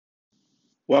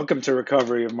Welcome to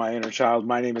Recovery of My Inner Child.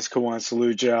 My name is Kawan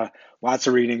Saluja. Lots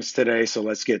of readings today, so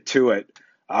let's get to it.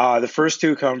 The first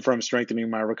two come from Strengthening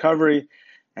My Recovery,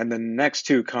 and the next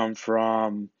two come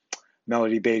from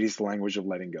Melody Beattie's The Language of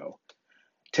Letting Go.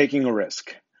 Taking a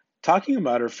risk. Talking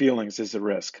about our feelings is a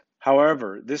risk.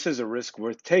 However, this is a risk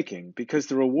worth taking because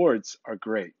the rewards are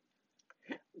great.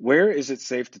 Where is it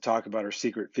safe to talk about our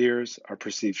secret fears, our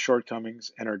perceived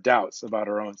shortcomings, and our doubts about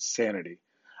our own sanity?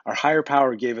 Our higher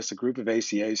power gave us a group of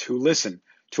ACAs who listen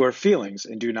to our feelings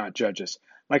and do not judge us.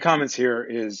 My comments here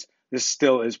is this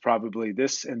still is probably,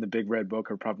 this and the Big Red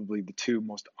Book are probably the two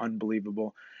most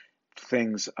unbelievable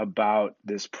things about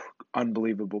this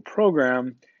unbelievable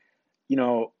program. You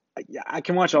know, I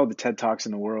can watch all the TED Talks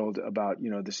in the world about,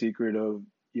 the secret of,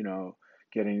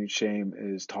 getting shame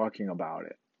is talking about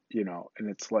it. And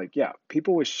it's like, yeah,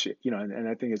 people wish, and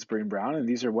I think it's Brené Brown, and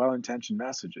these are well-intentioned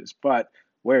messages, but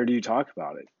where do you talk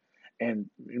about it? And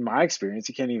in my experience,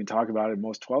 you can't even talk about it in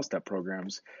most 12-step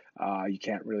programs. You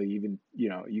can't really even,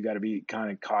 you got to be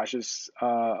kind of cautious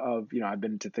of, I've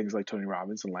been to things like Tony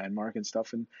Robbins and Landmark and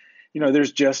stuff. And,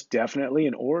 there's just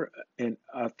definitely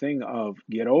a thing of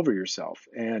get over yourself.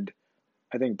 And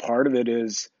I think part of it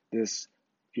is this,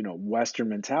 Western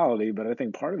mentality, but I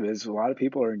think part of it is a lot of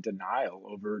people are in denial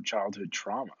over childhood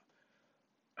trauma.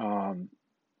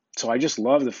 So I just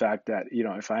love the fact that,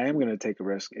 if I am going to take a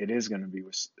risk, it is going to be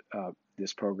with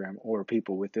this program or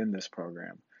people within this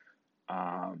program.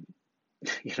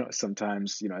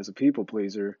 Sometimes, as a people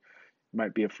pleaser, you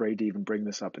might be afraid to even bring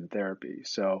this up in therapy.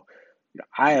 So,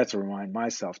 I have to remind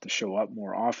myself to show up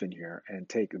more often here and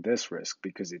take this risk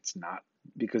because it's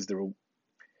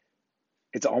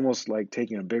almost like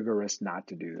taking a bigger risk not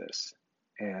to do this.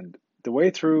 And the way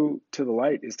through to the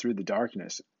light is through the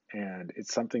darkness. And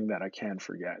it's something that I can't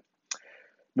forget.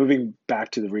 Moving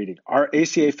back to the reading, our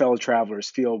ACA fellow travelers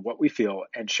feel what we feel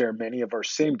and share many of our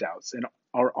same doubts and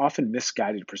our often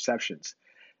misguided perceptions.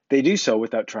 They do so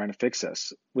without trying to fix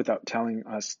us, without telling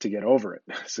us to get over it.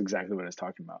 That's exactly what I was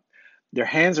talking about. Their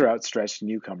hands are outstretched to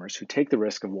newcomers who take the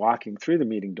risk of walking through the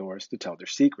meeting doors to tell their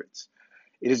secrets.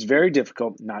 It is very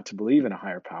difficult not to believe in a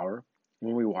higher power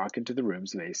when we walk into the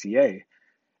rooms of ACA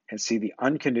and see the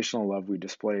unconditional love we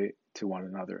display to one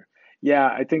another. Yeah,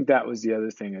 I think that was the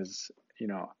other thing is,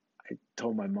 I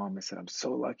told my mom, I said, I'm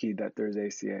so lucky that there's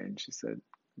ACA. And she said,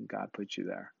 God put you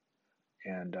there.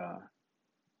 And,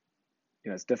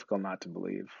 it's difficult not to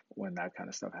believe when that kind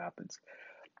of stuff happens.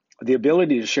 The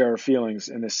ability to share our feelings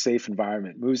in this safe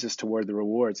environment moves us toward the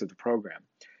rewards of the program.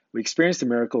 We experience the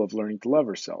miracle of learning to love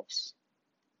ourselves.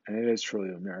 And it is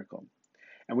truly a miracle.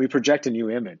 And we project a new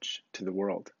image to the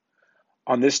world.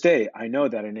 On this day, I know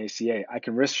that in ACA, I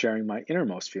can risk sharing my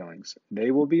innermost feelings. They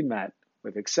will be met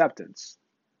with acceptance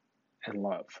and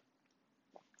love.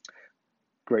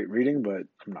 Great reading, but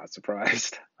I'm not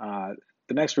surprised. The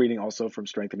next reading, also from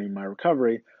Strengthening My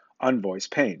Recovery,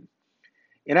 Unvoiced Pain.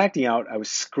 In acting out, I was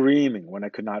screaming when I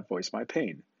could not voice my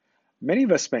pain. Many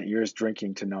of us spent years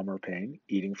drinking to numb our pain,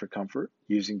 eating for comfort,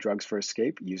 using drugs for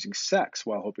escape, using sex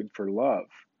while hoping for love,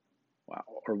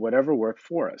 or whatever worked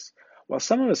for us. While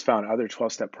some of us found other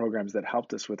 12-step programs that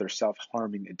helped us with our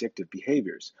self-harming addictive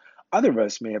behaviors, other of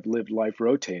us may have lived life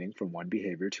rotating from one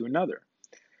behavior to another.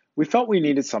 We felt we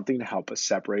needed something to help us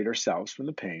separate ourselves from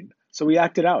the pain, so we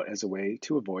acted out as a way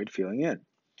to avoid feeling in.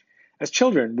 As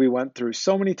children, we went through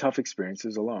so many tough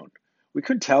experiences alone. We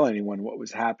couldn't tell anyone what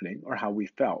was happening or how we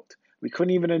felt. We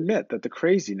couldn't even admit that the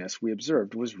craziness we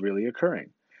observed was really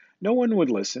occurring. No one would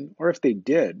listen, or if they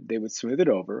did, they would smooth it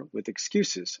over with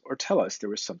excuses or tell us there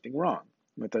was something wrong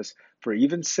with us for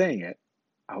even saying it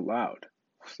out loud.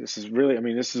 This is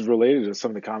related to some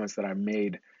of the comments that I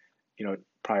made,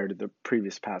 prior to the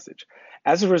previous passage.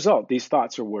 As a result, these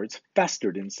thoughts or words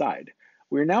festered inside.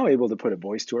 We are now able to put a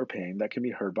voice to our pain that can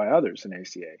be heard by others in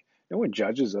ACA. No one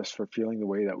judges us for feeling the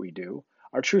way that we do.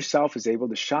 Our true self is able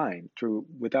to shine through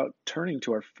without turning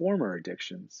to our former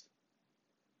addictions,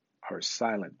 our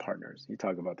silent partners. You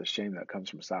talk about the shame that comes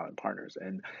from silent partners.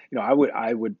 And, I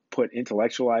would put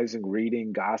intellectualizing,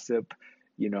 reading, gossip,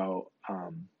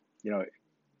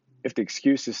 if the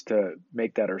excuse is to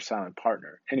make that our silent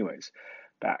partner. Anyways,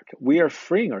 back. We are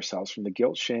freeing ourselves from the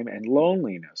guilt, shame, and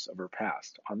loneliness of our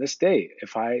past. On this day,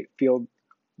 if I feel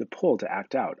the pull to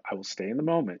act out, I will stay in the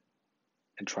moment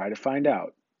and try to find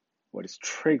out what is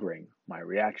triggering my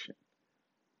reaction.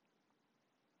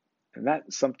 And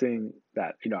that's something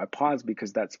that, I pause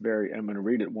because I'm going to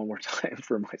read it one more time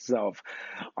for myself.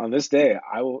 On this day,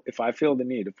 if I feel the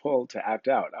need to pull to act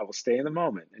out, I will stay in the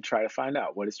moment and try to find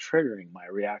out what is triggering my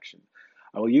reaction.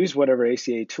 I will use whatever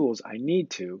ACA tools I need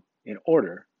to in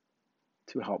order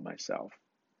to help myself.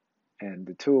 and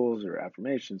the tools or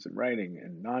affirmations and writing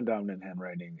and non-dominant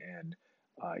handwriting and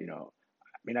I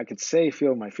mean, I could say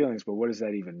feel my feelings, but what does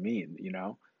that even mean?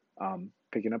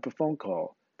 Picking up a phone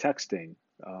call, texting,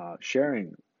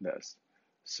 sharing this.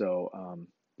 So,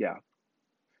 yeah,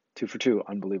 2 for 2,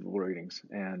 unbelievable readings.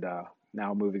 And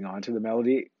now moving on to the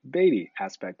Melody Beatty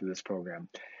aspect of this program.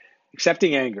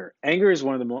 Accepting anger. Anger is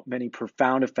one of the many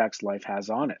profound effects life has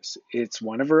on us. It's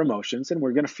one of our emotions, and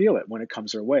we're going to feel it when it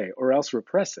comes our way, or else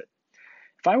repress it.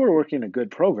 If I were working a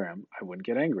good program, I wouldn't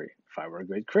get angry. If I were a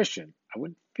good Christian, I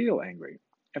wouldn't feel angry.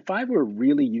 If I were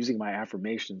really using my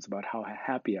affirmations about how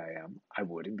happy I am, I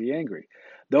wouldn't be angry.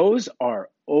 Those are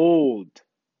old,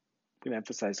 I'm going to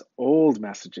emphasize old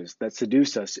messages that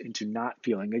seduce us into not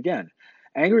feeling again.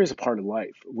 Anger is a part of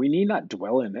life. We need not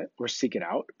dwell in it or seek it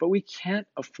out, but we can't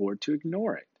afford to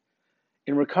ignore it.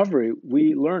 In recovery,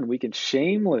 we learn we can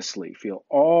shamelessly feel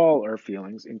all our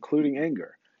feelings, including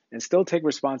anger, and still take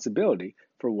responsibility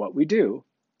for what we do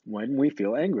when we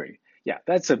feel angry. Yeah,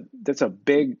 that's a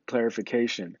big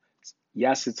clarification.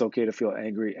 Yes, it's okay to feel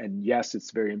angry, and yes,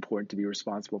 it's very important to be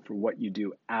responsible for what you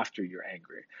do after you're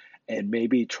angry, and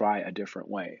maybe try a different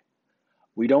way.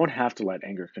 We don't have to let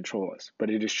anger control us, but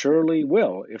it surely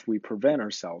will if we prevent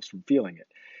ourselves from feeling it.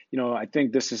 I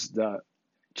think this is the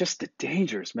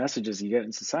dangerous messages you get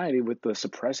in society with the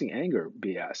suppressing anger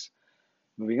BS.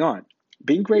 Moving on.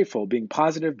 Being grateful, being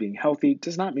positive, being healthy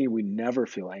does not mean we never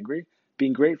feel angry.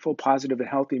 Being grateful, positive, and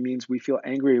healthy means we feel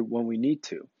angry when we need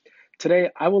to. Today,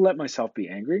 I will let myself be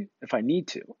angry if I need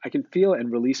to. I can feel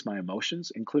and release my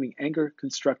emotions, including anger,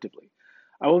 constructively.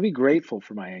 I will be grateful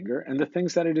for my anger and the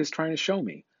things that it is trying to show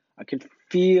me. I can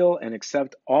feel and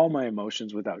accept all my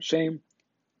emotions without shame,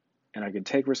 and I can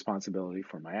take responsibility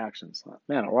for my actions.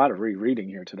 Man, a lot of rereading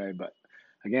here today, but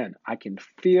again, I can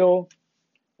feel,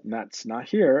 and that's not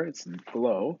here, it's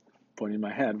below, pointing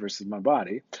my head versus my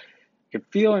body. I can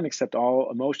feel and accept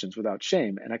all emotions without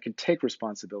shame, and I can take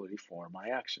responsibility for my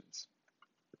actions.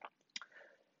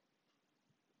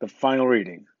 The final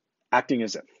reading, acting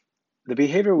as if. The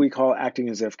behavior we call acting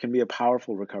as if can be a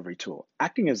powerful recovery tool.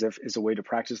 Acting as if is a way to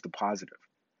practice the positive.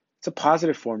 It's a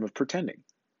positive form of pretending.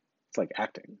 It's like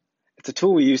acting. It's a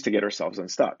tool we use to get ourselves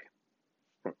unstuck.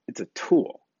 It's a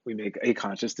tool we make a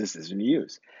conscious decision to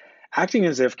use. Acting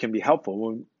as if can be helpful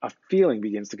when a feeling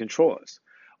begins to control us.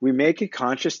 We make a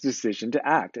conscious decision to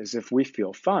act as if we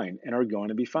feel fine and are going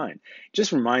to be fine. It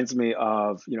just reminds me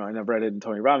of, and I've read it in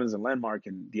Tony Robbins and Landmark,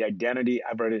 and the identity,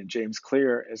 I've read it in James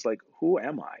Clear, is like, who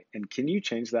am I? And can you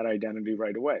change that identity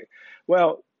right away?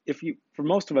 Well, for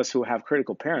most of us who have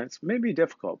critical parents, it may be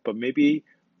difficult, but maybe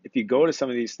if you go to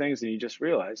some of these things and you just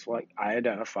realize, well, I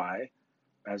identify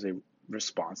as a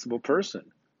responsible person,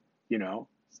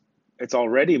 it's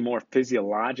already more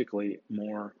physiologically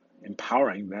more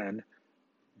empowering than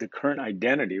the current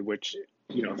identity, which,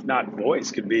 if not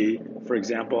voice, could be, for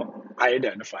example, I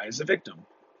identify as a victim.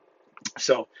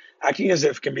 So acting as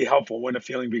if can be helpful when a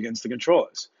feeling begins to control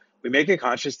us. We make a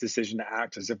conscious decision to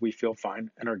act as if we feel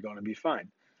fine and are going to be fine.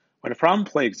 When a problem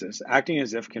plagues us, acting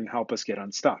as if can help us get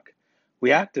unstuck.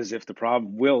 We act as if the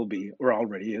problem will be or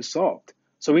already is solved,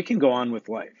 so we can go on with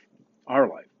life, our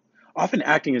life. Often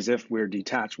acting as if we're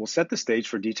detached will set the stage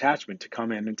for detachment to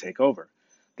come in and take over.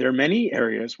 There are many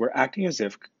areas where acting as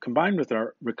if, combined with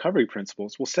our recovery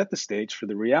principles, will set the stage for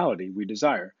the reality we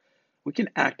desire. We can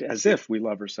act as if we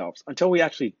love ourselves until we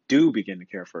actually do begin to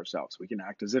care for ourselves. We can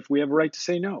act as if we have a right to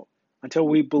say no until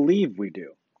we believe we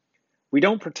do. We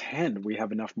don't pretend we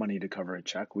have enough money to cover a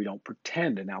check. We don't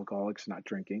pretend an alcoholic's not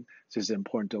drinking. This is an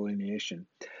important delineation.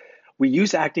 We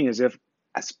use acting as if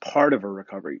as part of our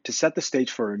recovery to set the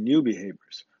stage for our new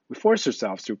behaviors. We force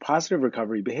ourselves through positive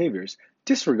recovery behaviors,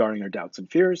 disregarding our doubts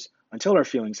and fears until our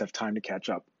feelings have time to catch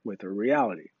up with our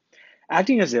reality.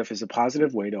 Acting as if is a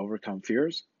positive way to overcome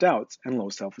fears, doubts, and low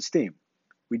self-esteem.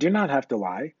 We do not have to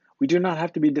lie. We do not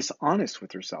have to be dishonest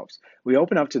with ourselves. We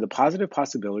open up to the positive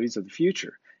possibilities of the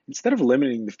future instead of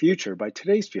limiting the future by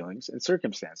today's feelings and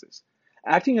circumstances.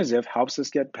 Acting as if helps us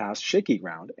get past shaky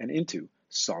ground and into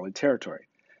solid territory.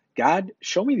 God,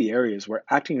 show me the areas where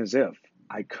acting as if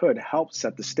I could help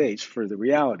set the stage for the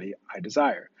reality I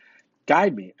desire.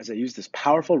 Guide me as I use this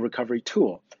powerful recovery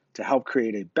tool to help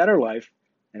create a better life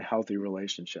and healthy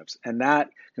relationships. And that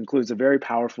concludes a very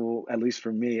powerful, at least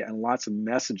for me, and lots of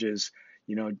messages,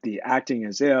 the acting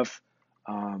as if,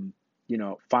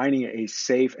 finding a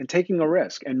safe and taking a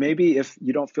risk. And maybe if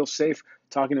you don't feel safe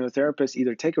talking to a therapist,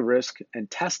 either take a risk and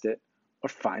test it or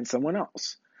find someone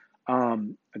else.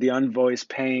 The unvoiced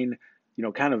pain,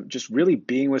 kind of just really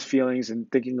being with feelings and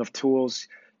thinking of tools,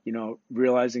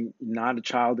 realizing not a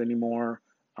child anymore.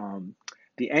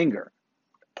 The anger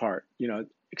part,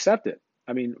 accept it.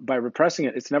 I mean, by repressing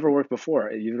it, it's never worked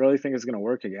before. You really think it's going to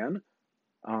work again?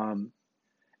 Um,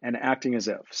 and acting as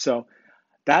if. So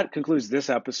that concludes this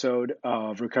episode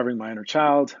of Recovering My Inner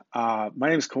Child. My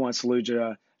name is Kawan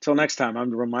Saluja. Till next time, I'm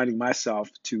reminding myself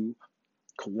to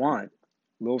Kawan,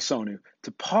 Lil Sonu,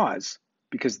 to pause,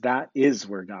 because that is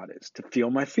where God is, to feel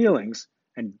my feelings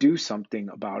and do something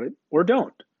about it or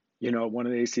don't. One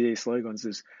of the ACA slogans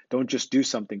is don't just do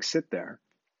something, sit there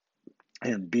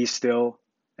and be still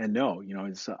and know,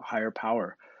 it's a higher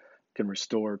power can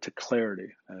restore to clarity,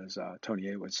 as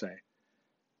Tony A would say,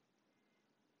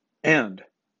 and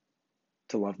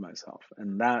to love myself.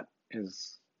 And that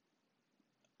is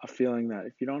a feeling that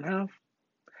if you don't have,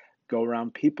 go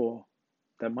around people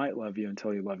that might love you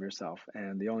until you love yourself.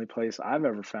 And the only place I've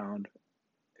ever found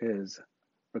is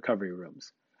recovery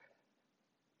rooms.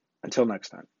 Until next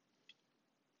time.